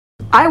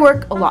I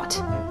work a lot,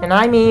 and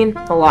I mean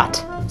a lot.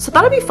 So I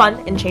thought it'd be fun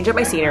and change up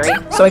my scenery,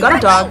 so I got a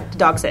dog to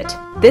dog sit.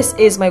 This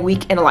is my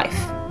week in life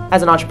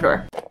as an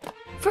entrepreneur.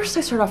 First,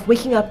 I start off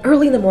waking up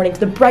early in the morning to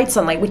the bright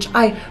sunlight, which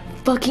I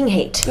fucking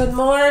hate. Good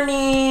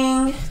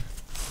morning.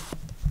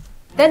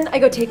 Then I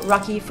go take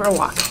Rocky for a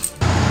walk.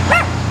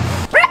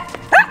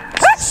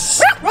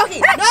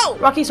 Rocky, no!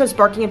 Rocky starts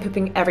barking and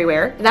pooping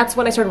everywhere, and that's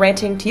when I started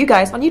ranting to you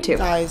guys on YouTube.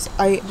 Guys,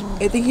 I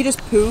think he just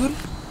pooed,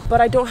 but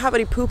I don't have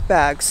any poop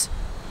bags.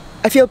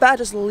 I feel bad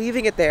just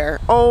leaving it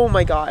there. Oh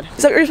my god.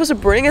 Is that what you're supposed to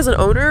bring as an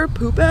owner?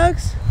 Poop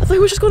bags? I thought he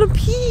was just gonna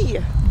pee.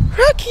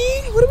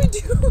 Rocky, what do we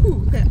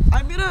do? Okay,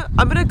 I'm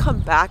gonna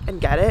come back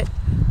and get it.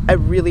 I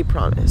really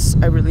promise.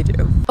 I really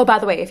do. Oh, by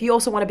the way, if you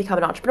also want to become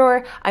an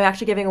entrepreneur, I'm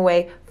actually giving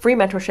away free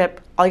mentorship.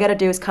 All you gotta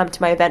do is come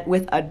to my event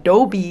with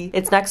Adobe.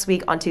 It's next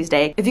week on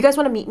Tuesday. If you guys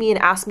want to meet me and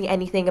ask me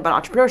anything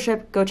about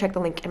entrepreneurship, go check the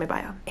link in my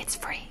bio. It's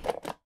free.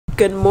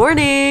 Good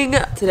morning.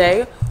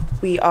 Today,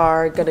 we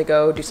are gonna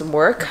go do some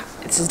work.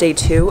 This is day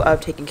 2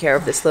 of taking care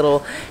of this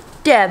little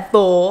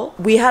devil.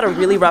 We had a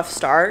really rough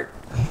start.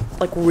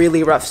 But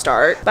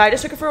I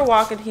just took him for a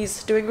walk and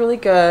he's doing really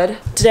good.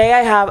 Today I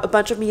have a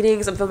bunch of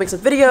meetings. I'm filming some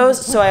videos,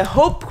 so I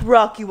hope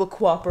Rocky will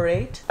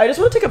cooperate. I just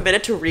want to take a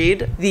minute to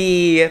read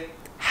the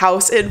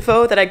house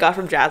info that I got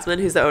from Jasmine,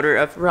 who's the owner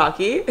of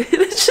Rocky.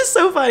 It's just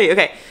so funny.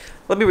 Okay,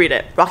 let me read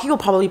it. Rocky will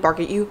probably bark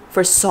at you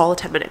for a solid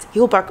 10 minutes. He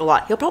will bark a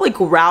lot. He'll probably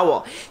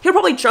growl. He'll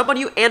probably jump on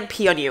you and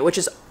pee on you, which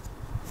is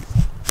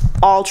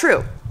all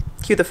true.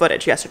 Cue the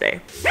footage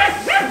yesterday.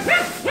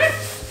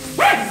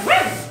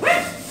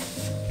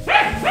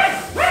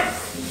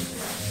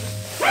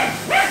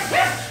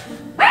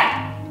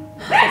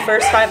 The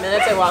first 5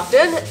 minutes I walked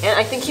in and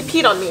I think he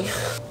peed on me.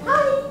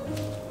 Hi,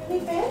 any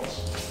fish?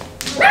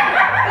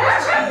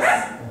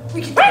 Fishies.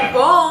 We can take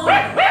bone.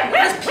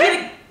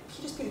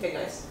 He just peed again,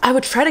 guys. I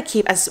would try to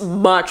keep as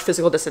much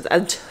physical distance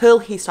until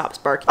he stops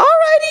barking.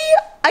 Alrighty,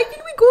 I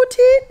think we go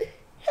to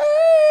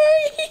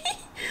Hey.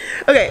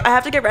 Okay, I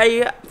have to get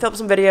ready, film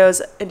some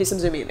videos, and do some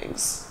Zoom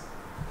meetings.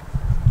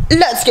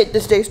 Let's get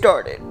this day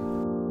started.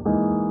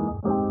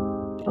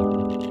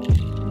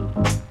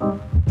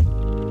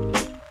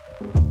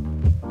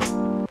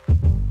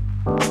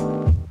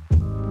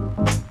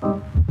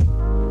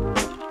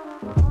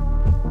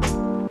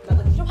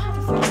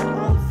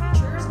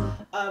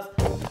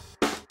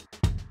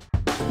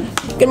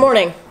 Good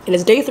morning. It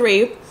is day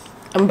 3.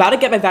 I'm about to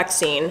get my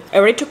vaccine. I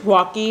already took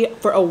Rocky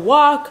for a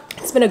walk.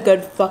 It's been a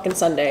good fucking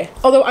Sunday.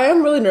 Although I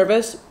am really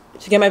nervous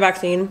to get my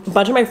vaccine. A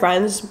bunch of my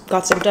friends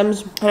got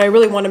symptoms and I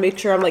really want to make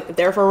sure I'm like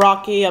there for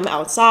Rocky. I'm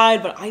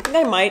outside, but I think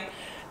I might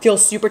feel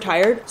super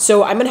tired.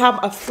 So I'm gonna have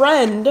a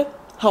friend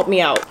help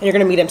me out and you're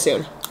gonna meet him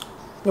soon.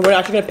 And we're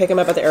actually gonna pick him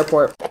up at the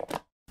airport.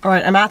 All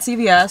right, I'm at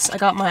CVS. I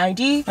got my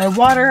ID, my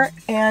water,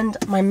 and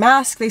my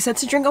mask. They said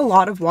to drink a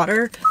lot of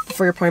water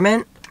before your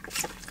appointment.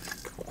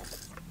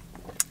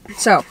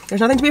 So, there's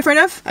nothing to be afraid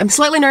of. I'm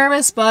slightly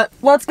nervous, but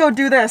let's go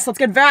do this. Let's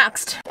get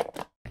vaxxed.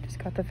 I just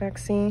got the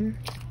vaccine.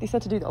 They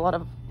said to do a lot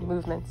of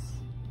movements.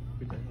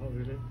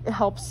 It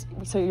helps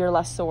so you're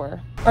less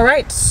sore. All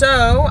right,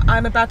 so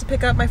I'm about to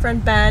pick up my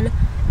friend Ben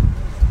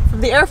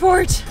from the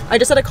airport. I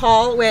just had a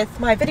call with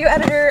my video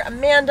editor,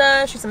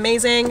 Amanda. She's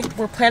amazing.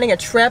 We're planning a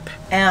trip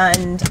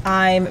and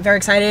I'm very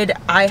excited.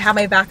 I have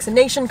my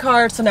vaccination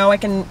card, so now I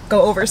can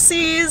go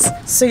overseas.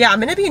 So yeah, I'm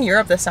gonna be in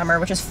Europe this summer,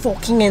 which is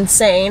fucking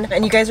insane.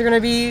 And you guys are gonna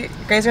be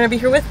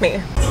here with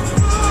me.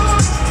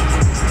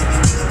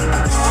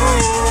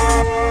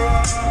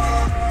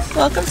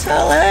 Welcome to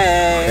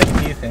LA.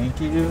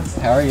 Thank you.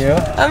 How are you?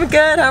 I'm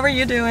good. How are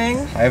you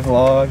doing? Hi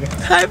vlog.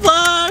 Hi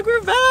vlog.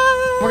 We're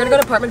back. We're gonna go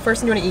to apartment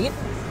first and you wanna eat?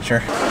 Sure.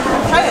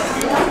 Try it.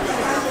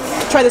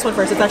 Try this one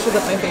first. It's actually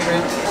my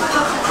favorite.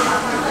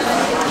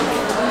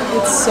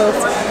 It's so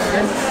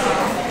good.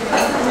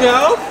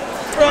 No?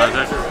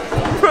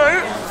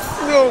 Right?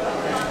 No.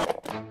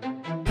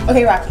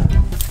 Okay, Rocky.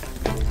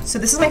 So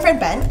this is my friend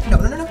Ben. No.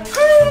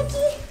 Hi,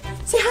 Rocky.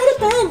 Say hi to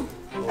Ben.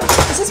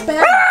 This is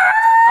Ben.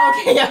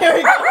 Okay, yeah, here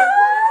we go.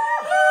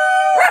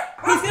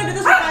 He's gonna do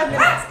this for 5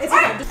 minutes. It's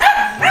okay.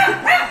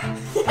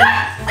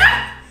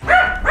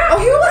 Oh,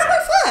 he wants my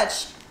fletch.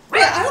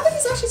 Wait, I don't think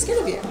he's actually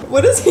scared of you.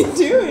 What is he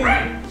doing?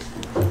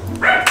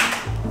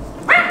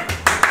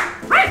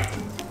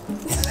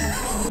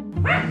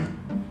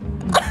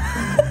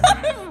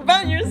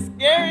 Ben, you're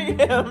scaring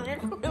him.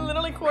 You're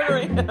literally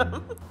cornering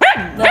him.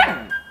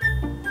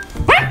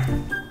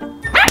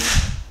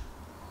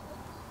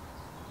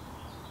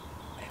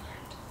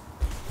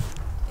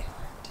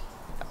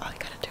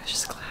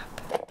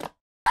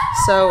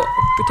 So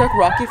we took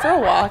Rocky for a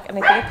walk and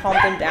I think it calmed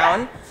him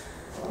down,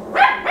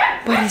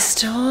 but he's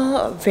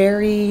still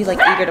very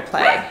eager to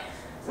play.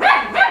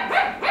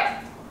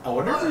 I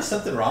wonder if there's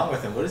something wrong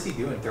with him. What is he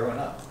doing? Throwing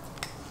up?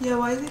 Yeah,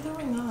 why is he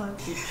throwing up?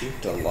 He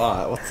puked a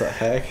lot. What the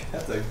heck?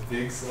 That's a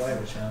big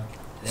saliva chunk.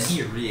 And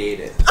he re-ate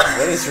it.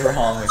 What is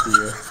wrong with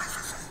you?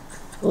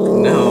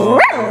 No.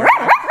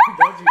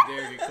 Don't you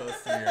dare get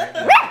close to me right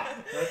now.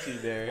 Don't you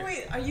dare.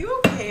 Wait, are you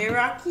okay,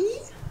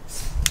 Rocky?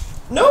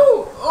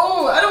 No!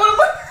 Oh, I don't want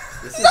to.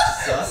 This is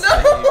sus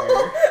behavior.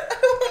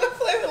 I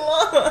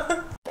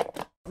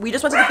we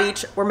just went to the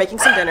beach. We're making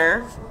some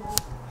dinner.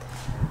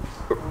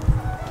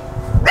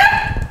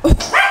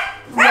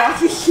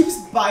 Rocky keeps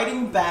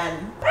biting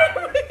Ben.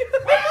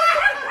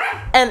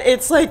 And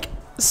it's like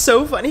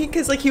so funny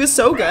because like he was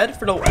so good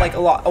for like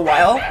a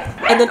while,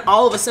 and then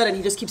all of a sudden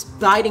he just keeps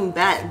biting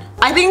Ben.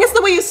 I think it's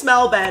the way you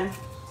smell, Ben.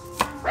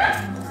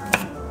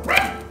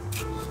 I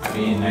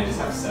mean, I just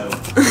have soap.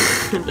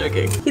 I'm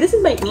joking. He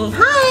doesn't bite me.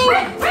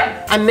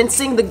 Hi! I'm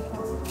mincing the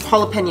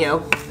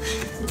jalapeno.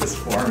 This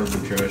form is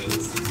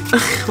atrocious.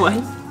 What?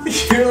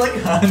 You're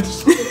like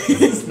hunched. This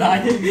is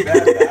not getting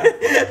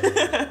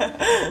that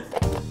bad.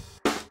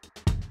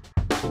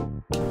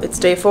 It's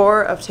day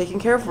 4 of taking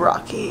care of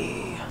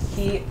Rocky.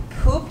 He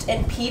pooped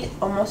and peed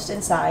almost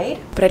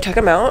inside, but I took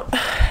him out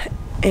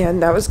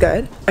and that was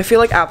good. I feel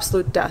like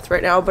absolute death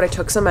right now, but I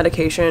took some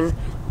medication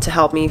to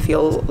help me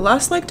feel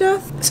less like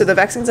death. So the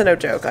vaccine's a no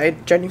joke. I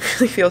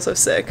genuinely feel so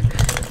sick.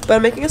 But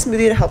I'm making a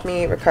smoothie to help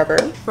me recover.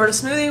 For the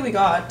smoothie, we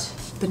got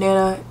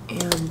banana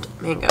and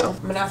mango.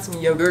 I'm gonna add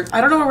some yogurt. I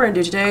don't know what we're gonna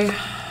do today.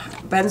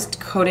 Ben's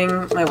coding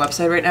my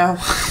website right now.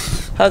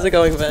 How's it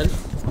going, Ben?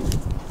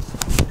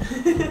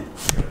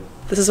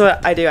 This is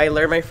what I do. I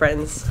lure my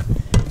friends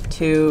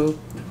to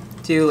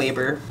do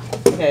labor.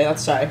 Okay,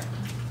 let's try.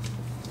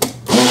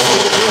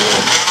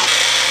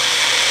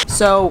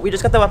 So we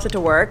just got the website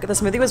to work. The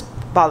smoothie was,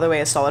 by the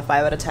way, a solid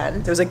 5 out of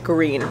 10. It was like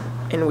green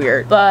and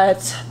weird. But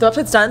the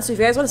website's done, so if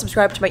you guys want to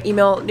subscribe to my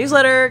email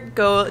newsletter,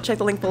 go check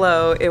the link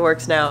below. It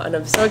works now, and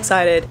I'm so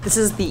excited. This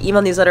is the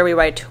email newsletter. We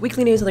write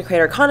weekly news on the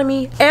creator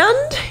economy,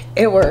 and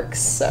it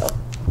works, so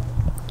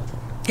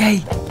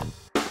yay.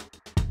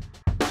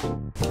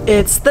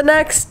 It's the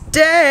next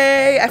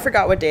day. I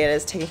forgot what day it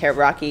is, taking care of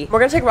Rocky. We're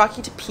gonna take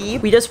Rocky to pee.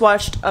 We just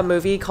watched a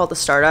movie called The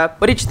Startup.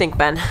 What did you think,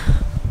 Ben?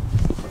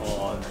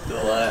 Oh,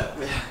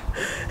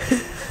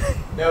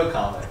 no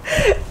comment.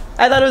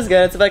 I thought it was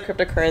good. It's about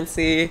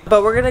cryptocurrency.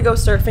 But we're gonna go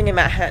surfing in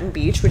Manhattan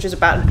Beach, which is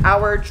about an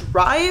hour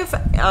drive.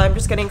 I'm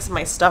just getting some of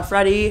my stuff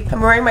ready.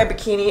 I'm wearing my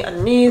bikini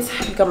underneath.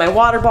 I've got my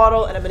water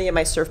bottle, and I'm gonna get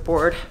my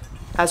surfboard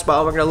as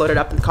well. We're gonna load it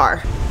up in the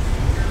car.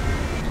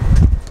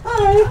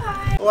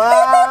 Hi.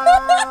 Wow!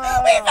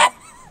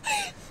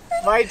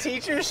 My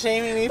teacher's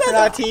shaming me for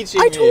not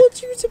teaching I me.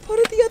 told you to put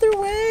it the other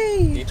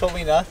way. You told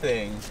me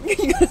nothing.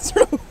 You gotta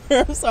start over.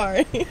 I'm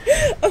sorry.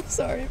 I'm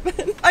sorry,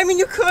 Ben. I mean,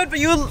 you could, but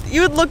you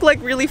would look like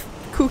really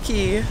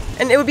kooky,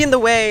 and it would be in the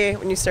way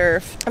when you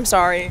surf. I'm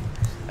sorry.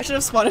 I should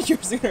have spotted you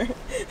sooner.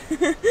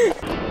 Today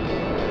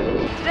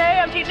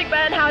I'm teaching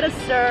Ben how to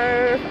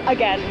surf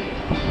again.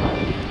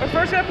 We're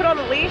first gonna put on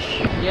the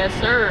leash. Yes,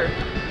 sir.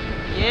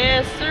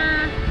 Yes,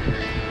 sir.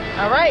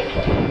 All right.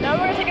 Now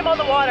we're gonna take him on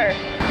the water.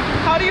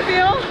 How do you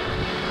feel?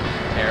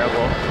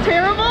 Terrible.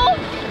 Terrible?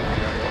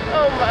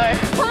 Oh my.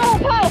 Paddle,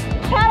 paddle,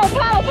 paddle,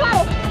 paddle,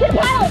 paddle. Keep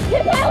paddling,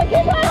 keep paddling,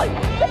 keep paddling.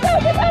 Keep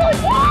paddling, keep paddling.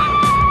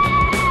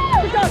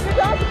 Good job, good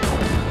job.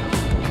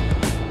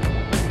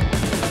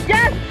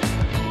 Yes!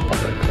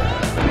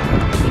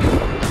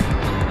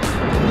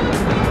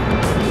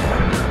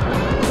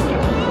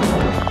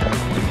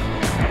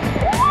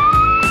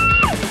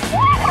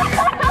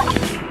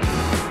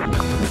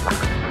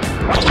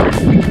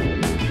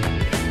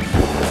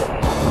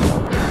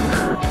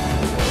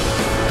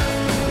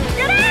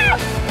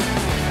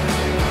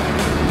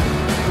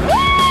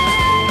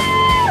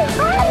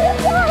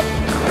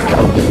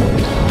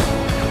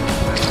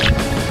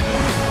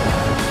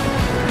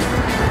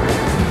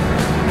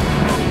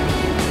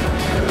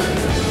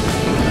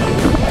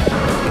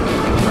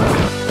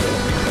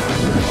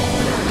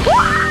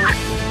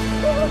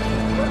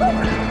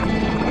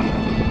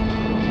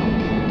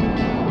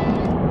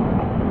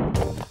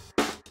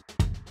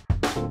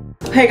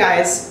 Hey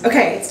guys,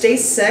 okay, it's day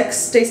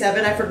 6, day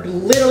 7, I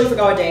literally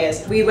forgot what day it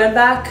is. We went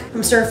back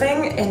from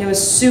surfing and it was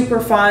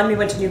super fun. We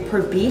went to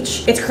Newport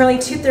Beach. It's currently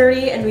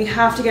 2:30 and we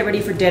have to get ready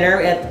for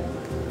dinner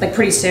like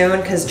pretty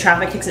soon because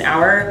traffic takes an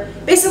hour.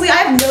 Basically, I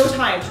have no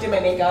time to do my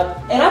makeup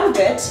and I'm a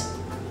bit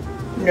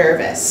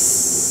nervous.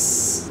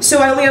 So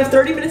I only have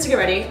 30 minutes to get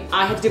ready.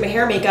 I have to do my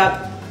hair and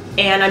makeup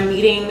and I'm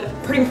meeting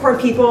pretty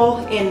important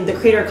people in the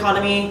creator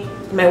economy,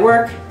 in my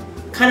work,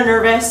 kind of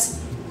nervous,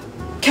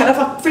 kind of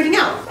freaking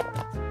out.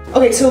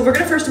 Okay, so we're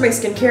gonna first do my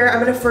skincare. I'm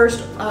gonna first,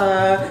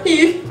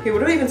 hey, where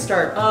do I even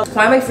start?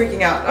 Why am I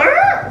freaking out?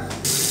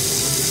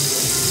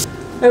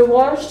 I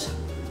washed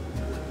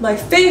my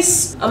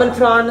face. I'm gonna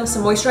put on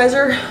some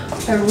moisturizer.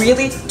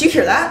 Do you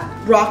hear that?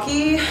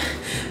 Rocky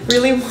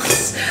really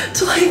wants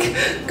to like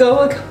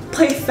go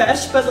play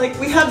fetch, but like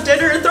we have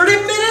dinner in 30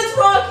 minutes,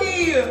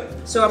 Rocky!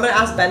 So I'm gonna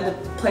ask Ben to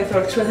play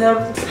fetch with him.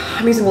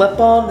 I'm using lip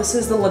balm. This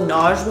is the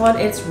Laneige one.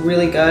 It's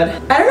really good.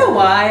 I don't know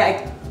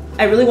why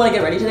I really want to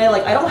get ready today.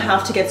 Like, I don't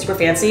have to get super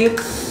fancy,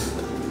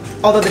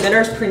 although the dinner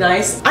is pretty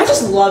nice. I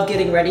just love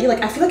getting ready.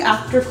 Like, I feel like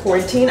after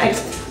quarantine, I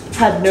just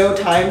had no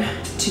time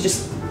to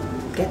just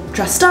get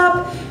dressed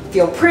up,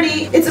 feel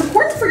pretty. It's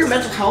important for your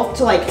mental health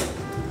to like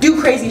do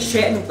crazy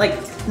shit and like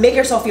make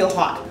yourself feel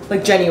hot,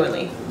 like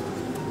genuinely.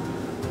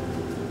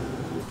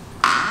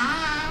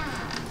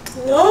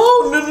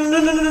 No.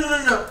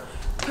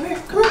 Come here.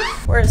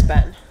 Where is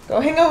Ben?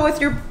 Go hang out with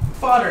your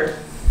father.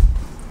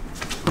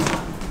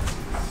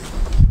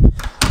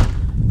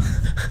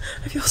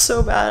 feel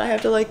so bad. I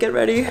have to like get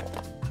ready.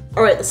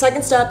 All right, the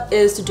second step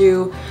is to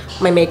do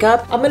my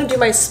makeup. I'm gonna do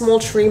my small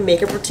tree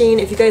makeup routine.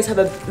 If you guys have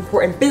an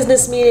important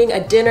business meeting,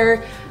 a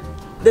dinner,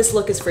 this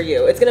look is for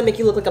you. It's gonna make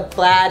you look like a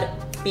bad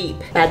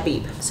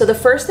beep. So the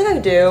first thing I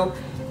do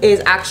is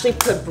actually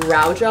put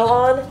brow gel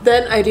on.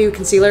 Then I do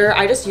concealer.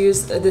 I just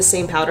use the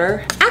same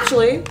powder.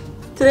 Actually,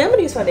 today I'm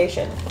gonna use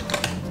foundation.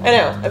 I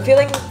know, I'm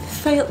feeling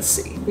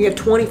fancy. We have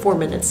 24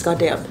 minutes,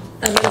 goddamn.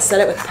 I'm gonna set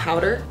it with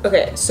powder.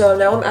 Okay, so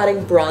now I'm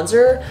adding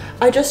bronzer.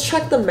 I just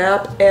checked the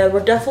map and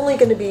we're definitely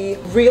gonna be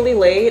really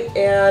late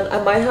and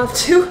I might have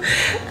to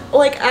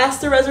like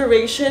ask the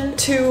reservation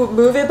to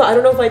move it, but I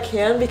don't know if I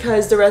can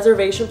because the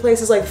reservation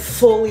place is like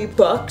fully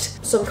booked.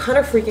 So I'm kind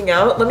of freaking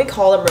out. Let me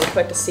call them real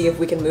quick to see if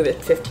we can move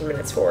it 15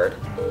 minutes forward.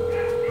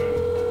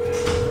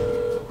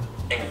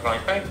 Thank you for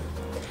calling.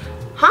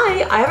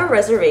 Hi, I have a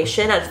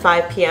reservation at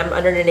 5 p.m.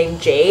 under the name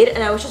Jade,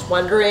 and I was just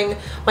wondering,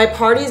 my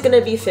party is gonna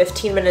be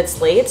 15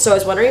 minutes late, so I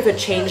was wondering if it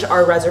changed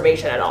our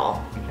reservation at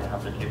all. We can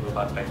have the table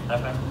about by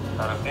 7. Is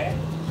that okay?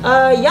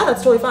 Yeah,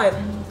 that's totally fine.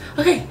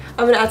 Okay,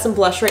 I'm gonna add some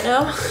blush right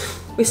now.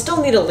 We still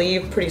need to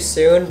leave pretty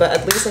soon, but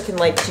at least I can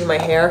like do my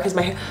hair, because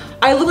my hair,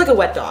 I look like a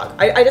wet dog.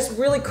 I just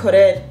really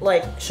couldn't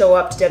like show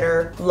up to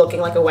dinner looking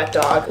like a wet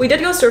dog. We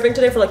did go surfing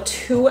today for like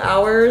 2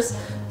 hours,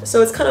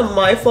 so it's kind of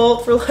my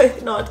fault for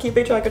like not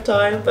keeping track of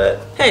time, but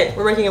hey,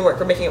 we're making it work,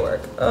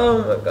 Oh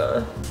my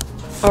god.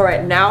 All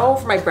right, now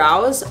for my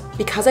brows,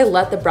 because I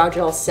let the brow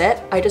gel sit,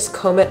 I just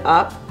comb it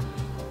up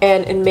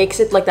and it makes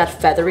it like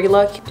that feathery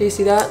look. Do you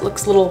see that?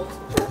 Looks a little.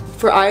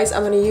 For eyes,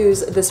 I'm gonna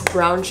use this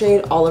brown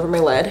shade all over my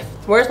lid.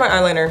 Where's my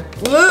eyeliner?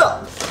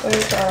 Ugh.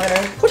 Where's the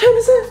eyeliner? What time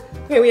is it?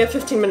 Okay, we have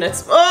 15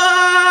 minutes.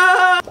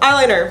 Ah!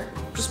 Eyeliner,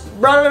 just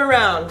run it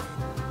around.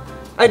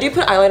 I do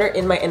put eyeliner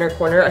in my inner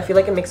corner. I feel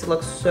like it makes it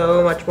look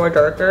so much more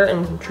darker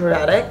and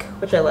dramatic,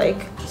 which I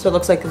like. So it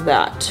looks like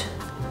that.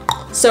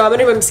 So I'm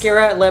gonna do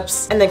mascara,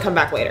 lips, and then come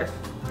back later.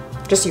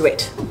 Just you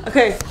wait.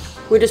 Okay,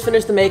 we just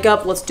finished the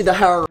makeup. Let's do the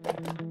hair.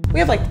 We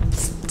have like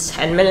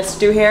 10 minutes to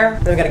do hair.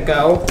 Then we gotta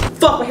go.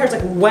 Fuck, my hair's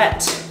like wet.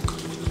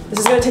 This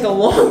is gonna take a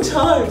long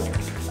time.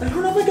 I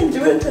don't know if I can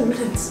do it in 10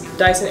 minutes.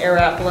 Dyson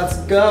Airwrap, let's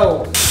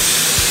go.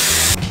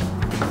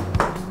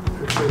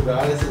 Crypto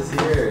Goddess is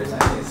here,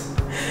 nice.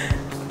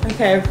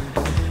 Okay.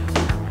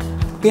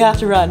 We have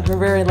to run, we're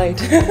very late.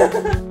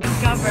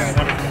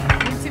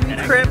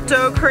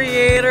 Crypto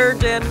creator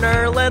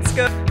dinner, let's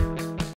go.